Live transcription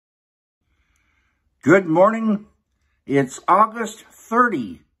Good morning. It's August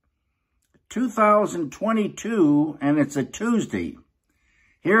 30, 2022, and it's a Tuesday.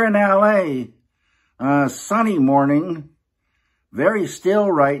 Here in LA, sunny morning, very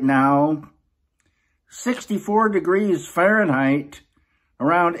still right now, 64 degrees Fahrenheit,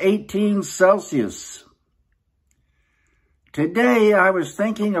 around 18 Celsius. Today I was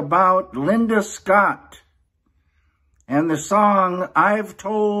thinking about Linda Scott and the song, I've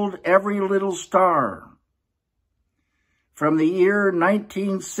Told Every Little Star, from the year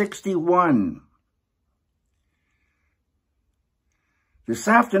 1961. This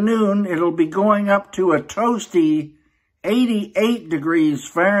afternoon, it'll be going up to a toasty 88 degrees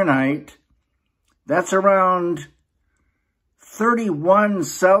Fahrenheit. That's around 31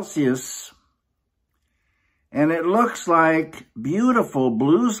 Celsius. And it looks like beautiful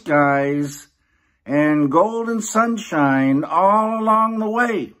blue skies and golden sunshine all along the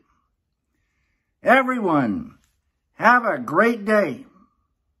way. Everyone, have a great day.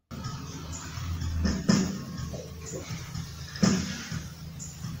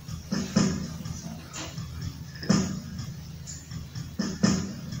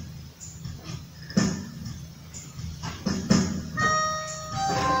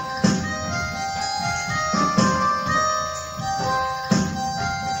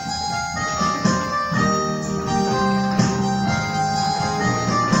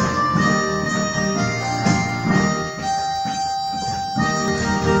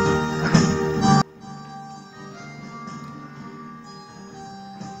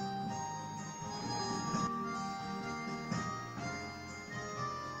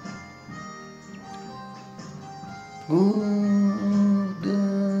 Good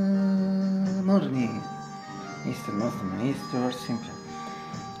morning, Mr. Master Maestro, or simply,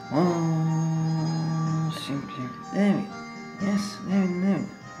 simply David. Yes, David,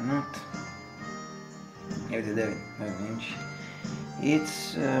 not David Lynch.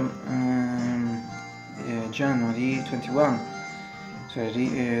 It's January 21,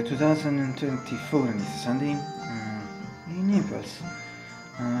 2024, and it's Sunday in Naples.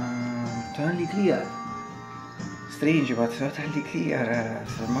 Totally clear. Strange, but totally clear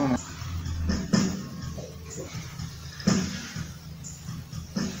for the moment.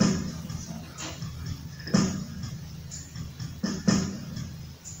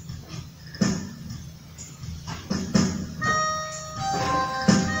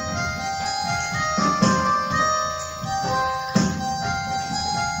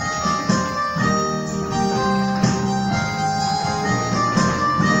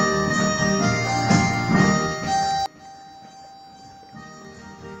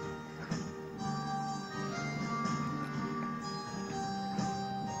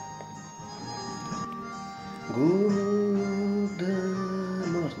 Good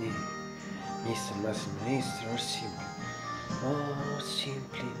morning, Mr. Master Maestro, or simply,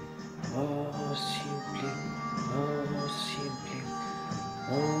 simply, simply, simply,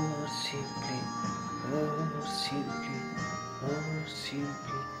 simply, simply,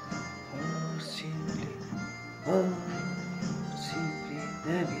 simply, simply,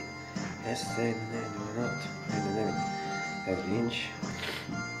 David. Yes, David, not David Lynch.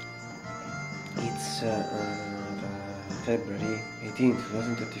 It's February 18,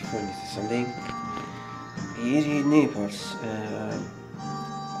 2024, it's Sunday. Here in Naples,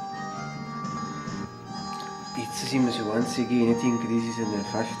 it seems once again, I think this is the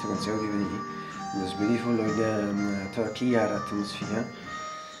 5th consecutive day. It was beautiful with clear atmosphere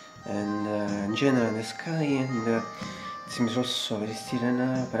and in general the sky, and it seems also very still,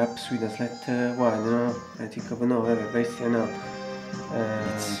 and perhaps with a slight wind, no? I think of no, very still now.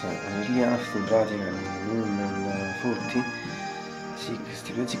 It's really after pratica noon and 40,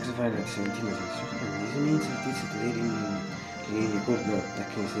 65 and 17, and this means that it's really good that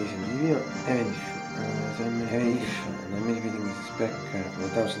can station video, even if I'm repeating this back for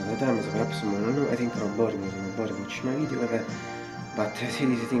thousands of times, perhaps more, no, I think I'm boring watching my video, but I say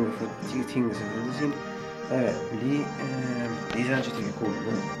this thing for two things from the scene. These adjectives are cool,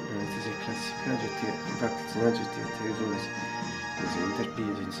 no? It's a classic adjective, in fact it's an adjective that I use as an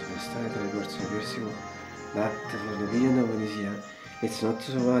interpretation for stare tra i corsi universi that for the period of Indonesia. It's not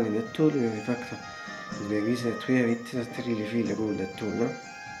so valid at all, in fact the reason that we have it doesn't really feel good at all, no?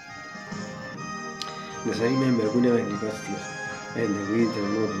 As I remember, we never in the past years, and the winter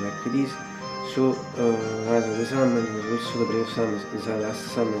more like this, so as the summer, it was also the previous summer, the last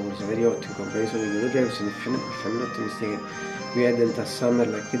summer was very hot in comparison with the previous, and if I'm not mistaken, we hadn't a summer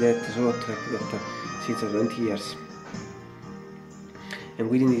like that, so hot like that since 20 years. And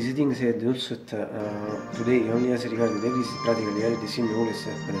within these things said also that today only as regarded every practically every single always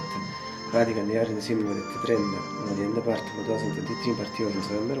said that pratica in the year the same with the trend, but the end part of 2023 particular since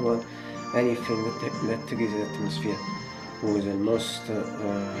November 1, anything that gives the atmosphere was almost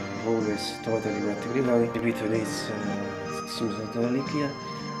always totally practically repeat this seems totally clear,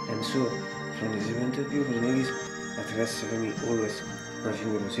 and so from this point of view, for me, at rest for me always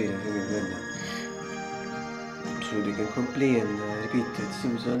nothing to say, nothing to blend. So they can complain and repeat, it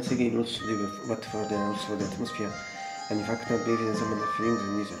seems once again also what for them, also for the atmosphere, and in fact not believe in some of the feelings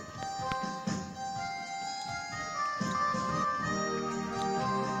and reason.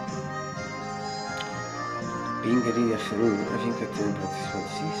 Being a really afternoon, I think at the end of this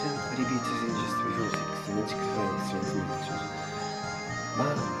season, repeat it just before 6 minutes.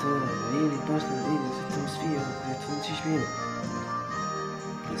 But really important thing is the atmosphere, that non ci spiega.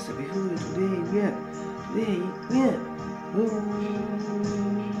 Questa before today, yeah.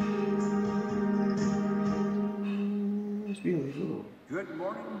 It's beautiful. Good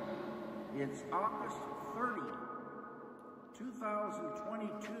morning. It's August 30,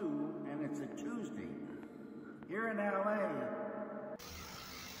 2022, and it's a Tuesday here in LA.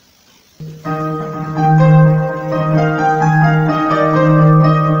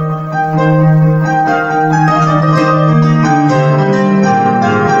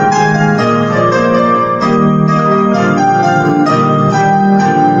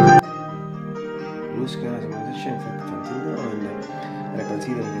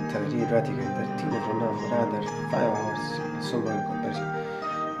 Pratica in 13 from now for other 5 hours, insomma in comparison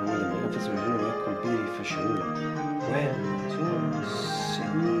non vuole mai faccio giorno e compire faccio nulla sono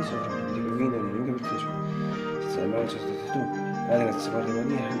segni sopra di rovina di lunga perché sta mai c'è stato tu la ragazza parla in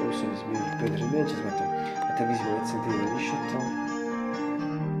maniera non so di ripetere bene c'è stato a te visimo che sentire il lisciotto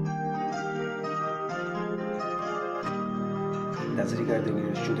da sricardare che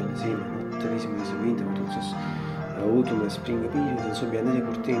è asciutta insieme tutte visimo di seguito non so ho avuto una spring period, non so, abbiamo delle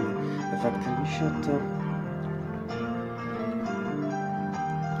cortine, la factory shot.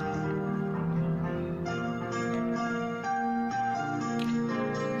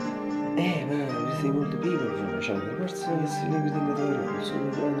 Ma sei molto piccolo, sono facendo le persone che si leggono in motori, non sono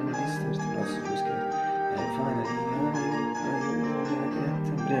quando mi vista questo passo per scherzo. Finally, I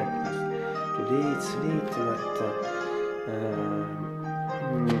get breakfast. Today it's late, but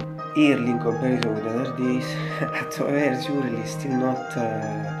early in comparison with other days, at hours usually still not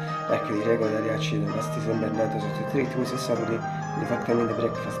like the regular acid last December night as the treat was a Saturday, the fact I made the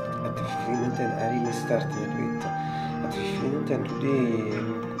breakfast at 15:10 I really started with at 15:10 today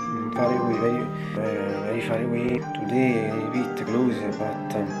far away, very far away, today a bit close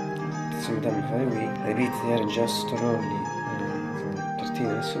but at the same time far away, a bit there just only 13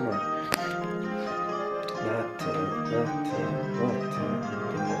 and so on. But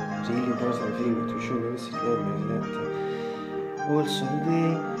really important thing to show you this remember that also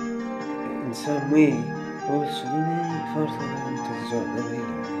today in some way also today fortunatamente the zone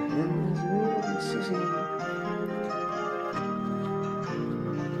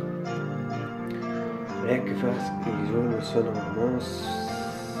breakfast is sono most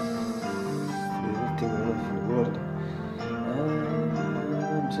l'ultimo non ricordo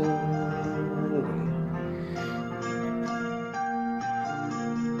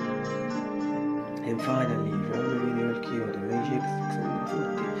and finally, from the video keyboard, the AGX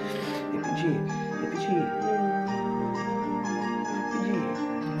 640, APG,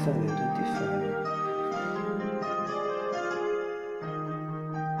 625.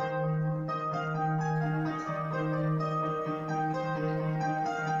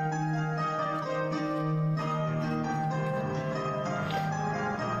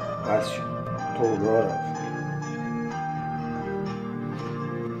 As told